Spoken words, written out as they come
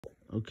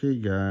Okay,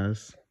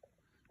 guys,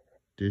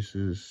 this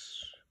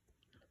is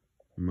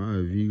my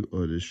review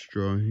of the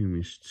Straw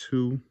Humans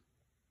 2,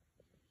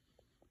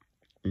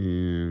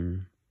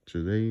 and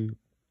today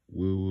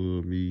we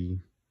will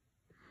be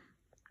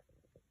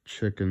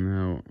checking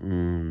out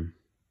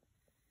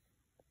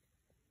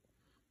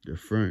the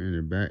front and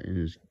the back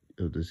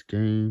of this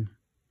game,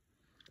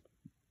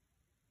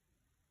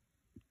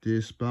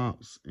 this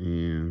box,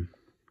 and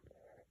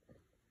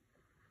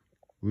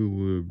we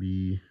will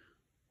be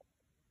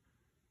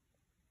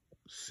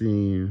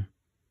seeing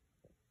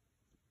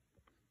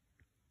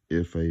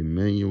if a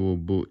manual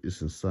book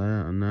is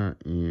inside or not,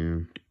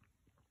 and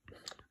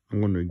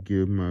I'm going to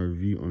give my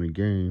review on the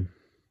game.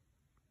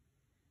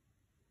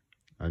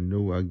 I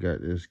know I got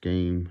this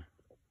game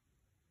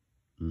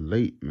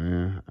late,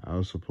 man. I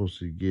was supposed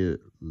to get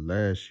it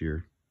last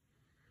year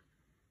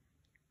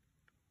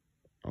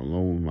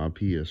along with my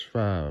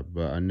PS5,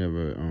 but I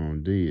never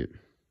did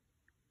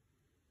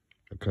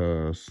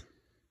because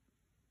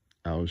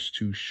I was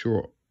too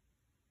short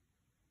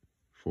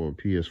for a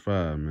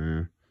PS5,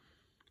 man.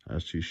 I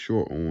was too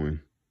short on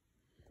one.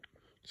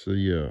 So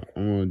yeah,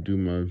 I'm gonna do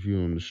my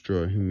review on the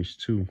Straw Humans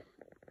 2.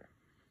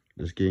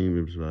 This game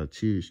is by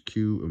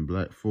THQ and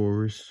Black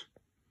Forest.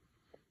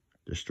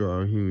 The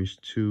Straw Humans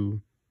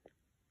 2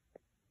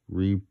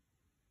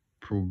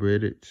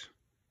 Reprobed.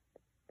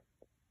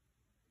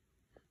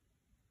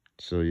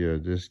 So yeah,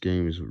 this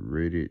game is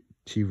rated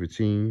T for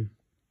teen.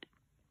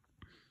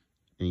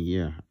 And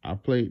yeah, I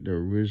played the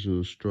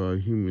original Straw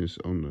Humans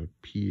on the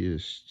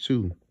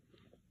PS2.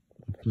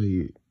 I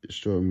played the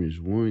Straw Humans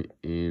 1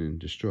 and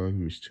the Straw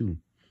Humans 2.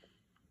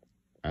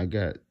 I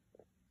got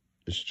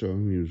the Straw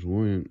Humans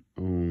 1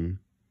 on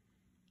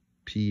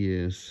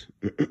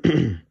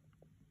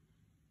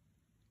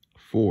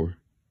PS4,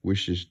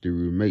 which is the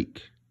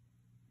remake.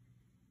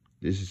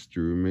 This is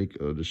the remake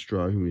of the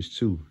Straw Humans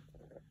 2.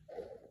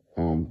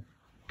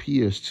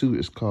 PS2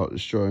 is called the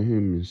Straw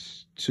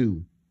Humans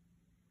 2.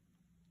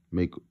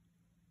 Make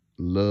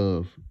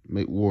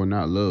war,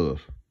 not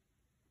love.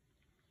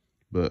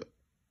 But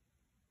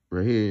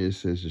right here it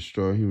says the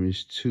Straw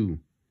Humans 2.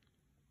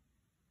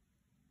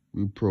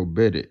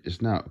 Reprobed.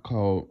 It's not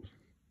called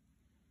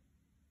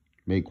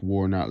Make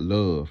War, Not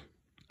Love.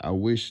 I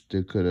wish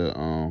they could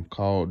have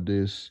called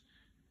this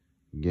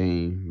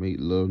game Make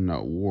Love,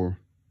 Not War.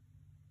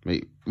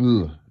 I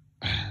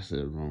said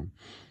it wrong.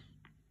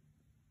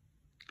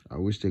 I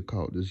wish they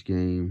called this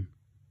game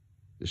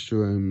the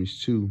Straw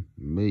Humans 2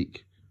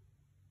 Make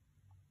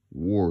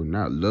War,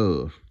 Not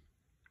Love.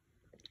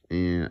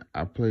 And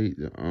I played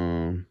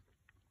the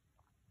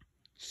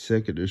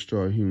second the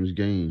Straw Humans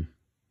game.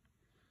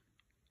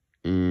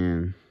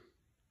 And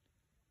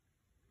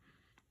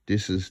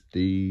this is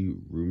the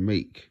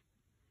remake.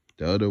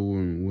 The other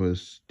one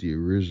was the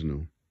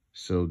original.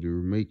 So the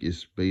remake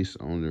is based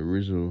on the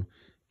original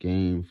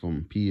game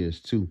from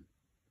PS2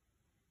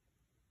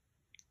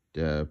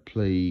 that I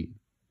played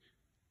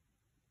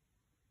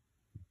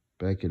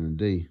back in the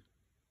day.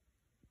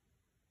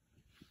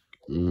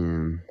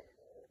 And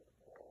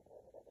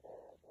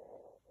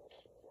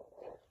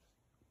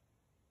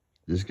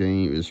this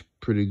game is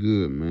pretty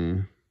good,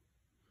 man.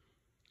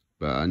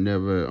 But I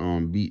never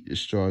beat the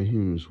Straw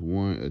Humans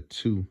 1 or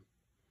 2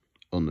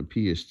 on the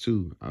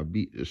PS2. I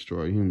beat the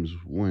Straw Humans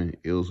 1.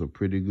 It was a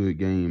pretty good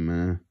game,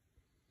 man.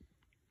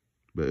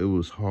 But it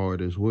was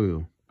hard as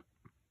well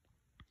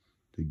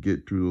to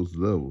get through those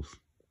levels.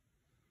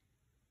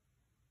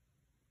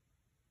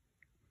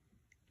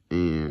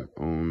 And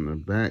on the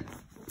back,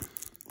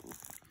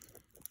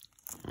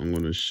 I'm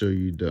going to show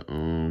you the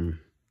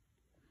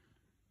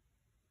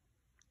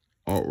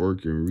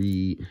artwork and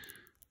read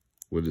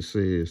what it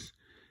says.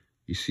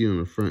 You see on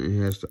the front, it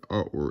has the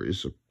artwork.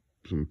 It's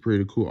some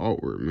pretty cool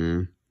artwork,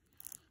 man.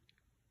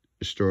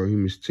 The Straw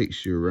Humans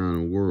takes you around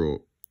the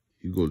world.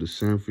 You go to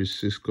San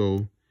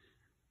Francisco,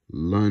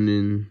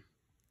 London,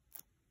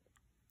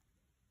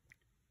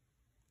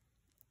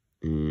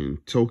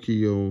 and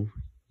Tokyo.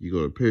 You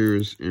go to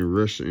Paris and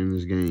Russia in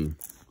this game.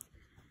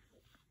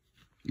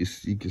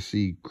 You can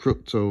see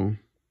Crypto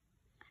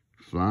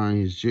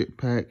flying his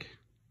jetpack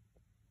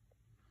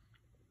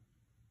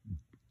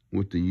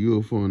with the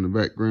UFO in the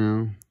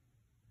background,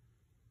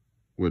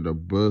 with the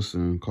bus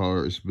and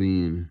cars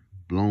being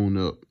blown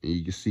up, and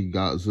you can see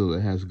Godzilla.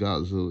 It has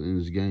Godzilla in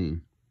this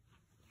game.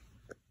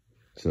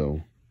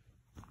 So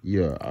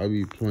yeah, I'll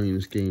be playing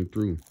this game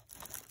through.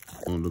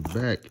 On the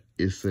back,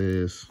 it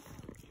says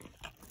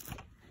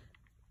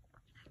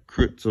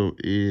Crypto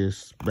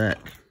is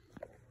back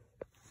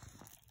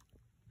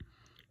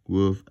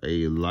with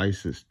a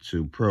license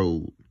to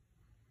probe.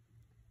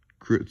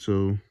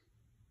 Crypto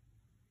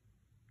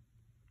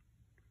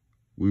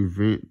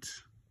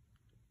revent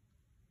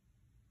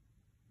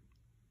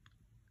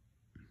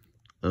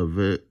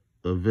avec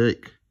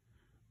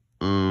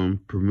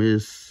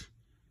permis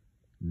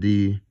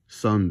de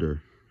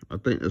Sunder. I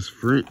think that's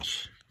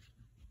French.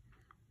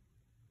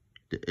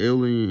 The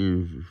alien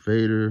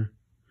invader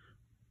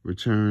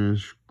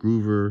returns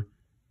groover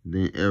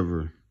than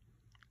ever.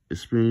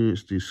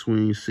 Experience the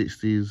swing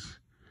 60s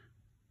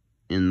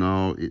in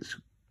all its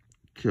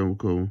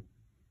chemical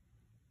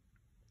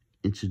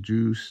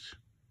introduced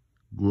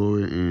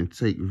glory and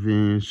take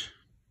revenge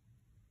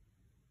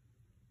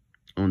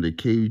on the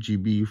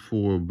KGB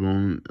for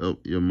blowing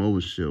up your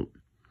mothership.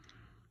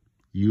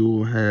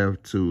 You'll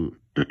have to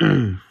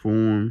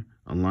form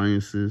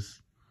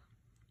alliances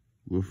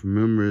with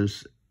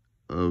members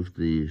of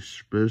the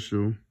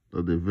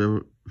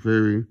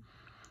very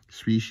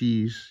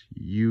species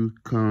you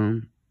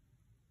come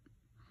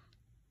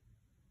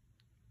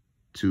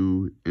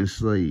to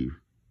enslave.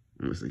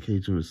 What's the K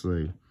to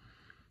enslave?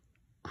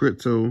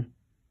 Crypto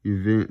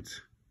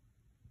event.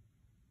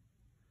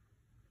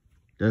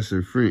 That's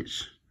in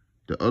French.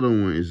 The other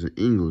one is in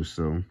English.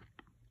 So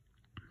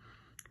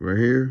right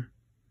here,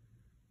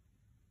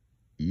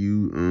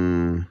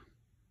 you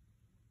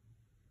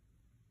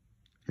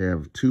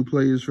have 2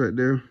 players right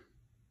there,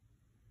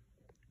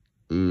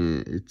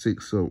 and it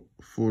takes up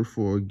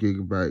 44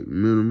 gigabyte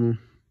minimum.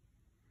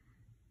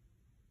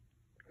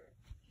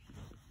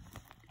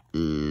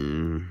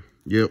 And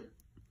yep,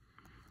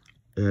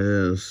 it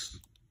has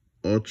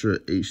Ultra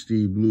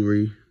HD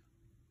Blu-ray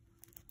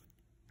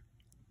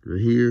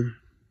right here.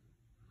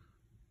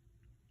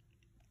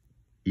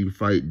 You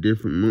fight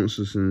different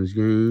monsters in this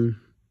game.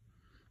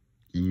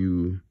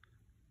 You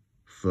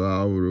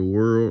fly over the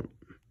world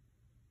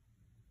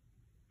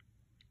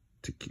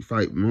to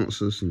fight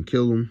monsters and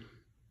kill them,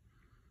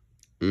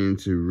 and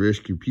to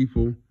rescue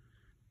people.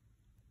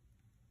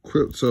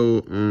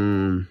 Crypto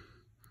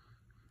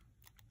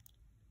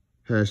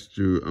has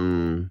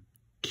to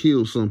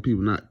kill some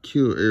people, not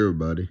kill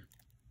everybody.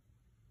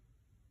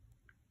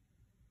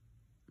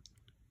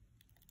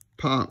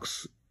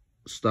 Pox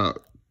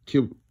stopped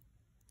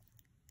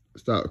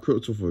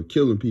Crypto for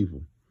killing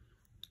people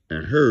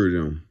and hurt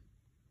them.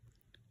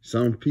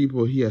 Some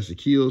people he has to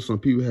kill, some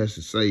people has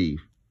to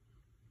save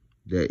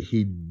that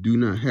he do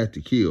not have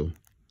to kill.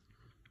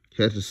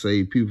 He has to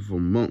save people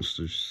from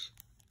monsters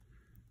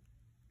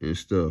and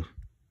stuff.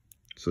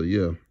 So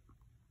yeah,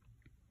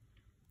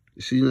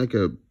 it seems like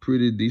a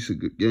pretty decent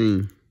good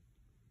game.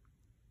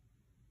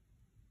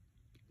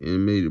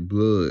 Animated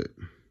blood.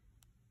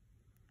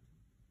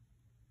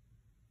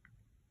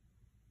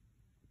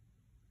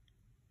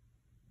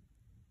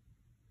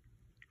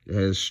 It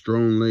has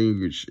strong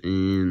language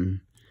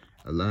and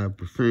a lot of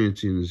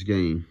profanity in this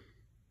game.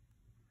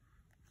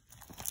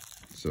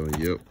 So,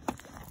 yep.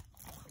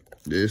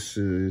 This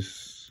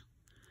is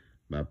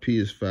my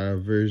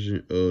PS5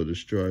 version of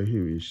Destroy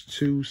Humans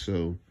 2.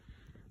 So,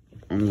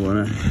 I'm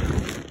going to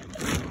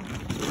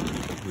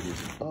put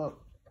this up.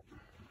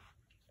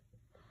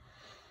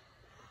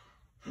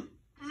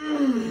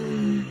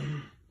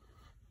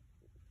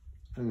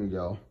 Here we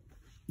go.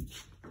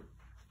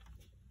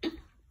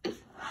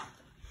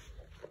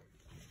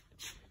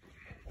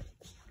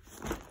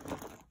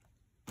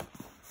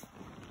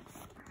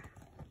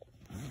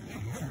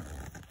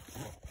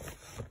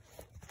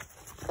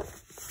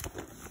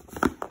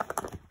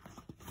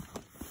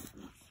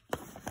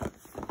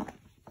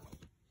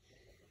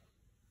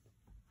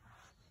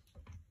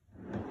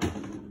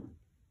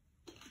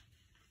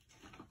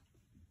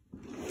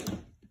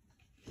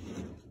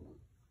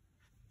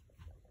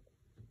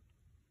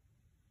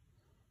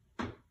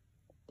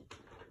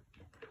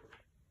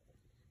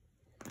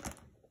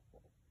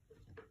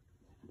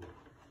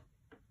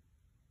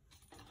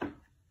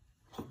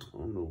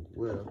 I don't know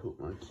where I put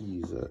my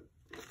keys at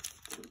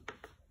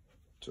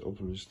to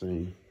open this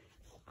thing.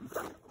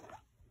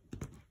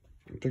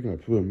 I think I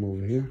put them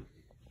over here.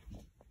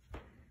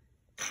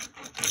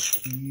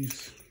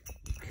 Keys.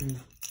 Okay.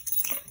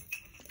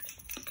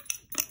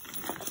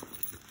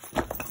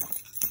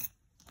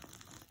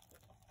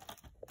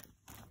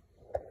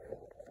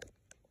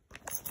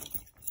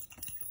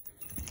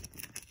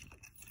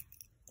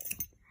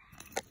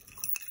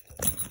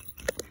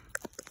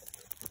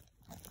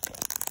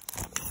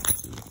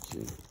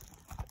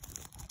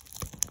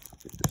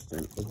 Get this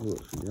thing over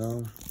it for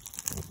y'all.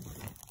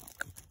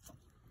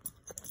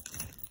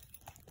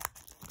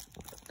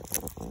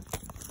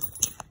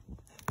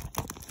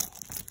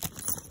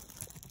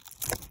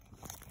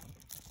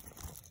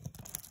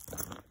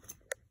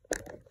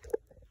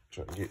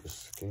 Try to get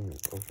this thing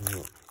open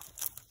up.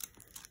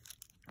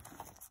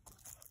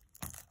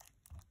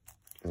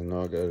 And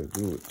now I gotta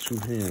do it with 2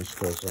 hands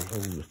because I'm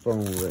holding the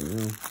phone right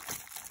now.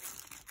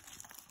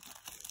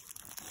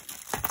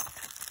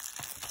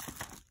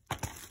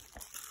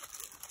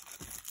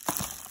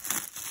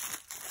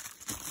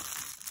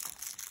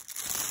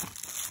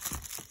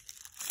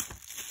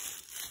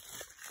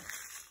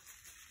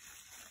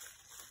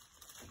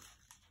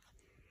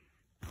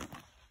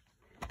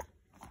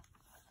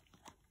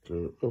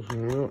 So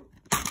open it up.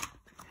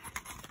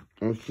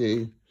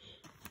 Okay,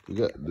 we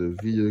got the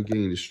video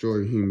game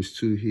Destroy Humans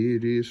 2. Here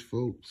it is,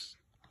 folks.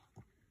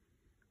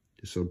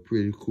 It's some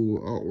pretty cool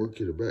artwork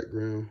in the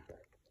background.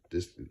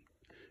 This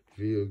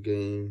video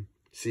game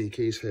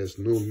CDcase has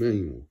no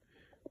manual.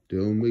 They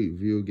don't make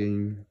video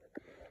game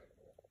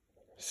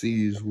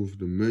CDs with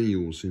the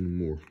manuals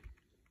anymore.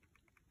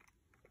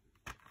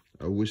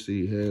 I wish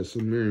they had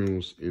some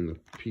manuals in the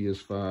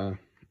PS5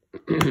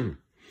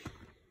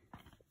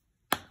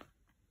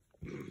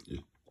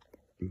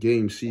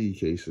 Game CD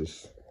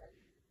cases.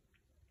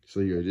 So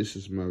yeah, this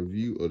is my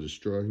review of the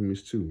Straw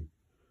Humans 2.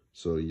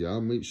 So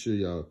y'all make sure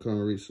y'all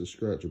comment, rate,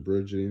 subscribe to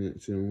Brother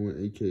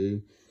 1901,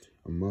 aka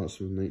a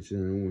monster of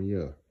 1991.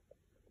 Yeah.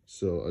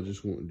 So I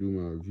just want to do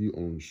my review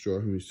on the Straw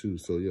Humans 2.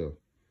 So yeah,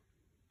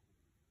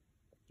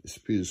 it's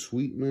pretty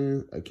sweet,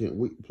 man. I can't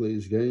wait to play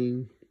this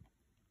game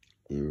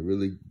and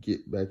really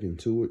get back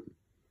into it.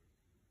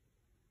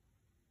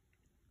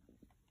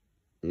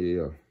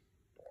 Yeah,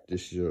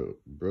 this is your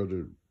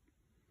brother.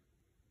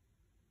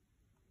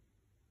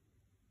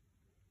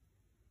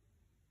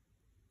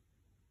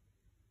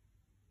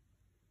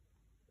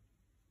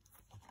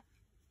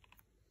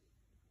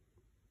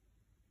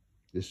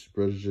 This is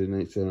Brother J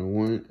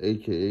 1901,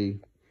 aka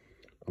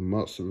a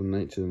monster of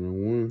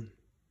 1901.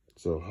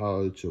 So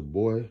holler at your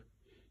boy.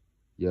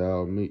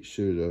 Y'all make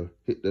sure to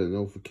hit the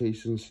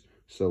notifications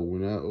so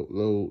when I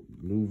upload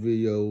new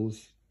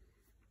videos,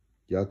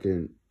 y'all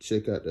can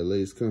check out the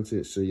latest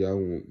content so y'all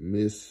won't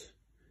miss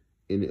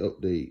any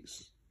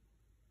updates.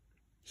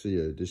 So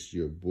yeah, this is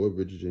your boy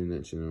Brother J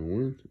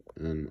 1901,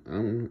 and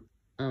I'm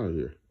out of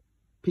here.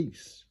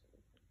 Peace.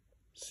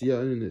 See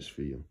y'all in the next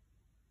video.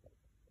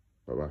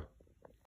 Bye-bye.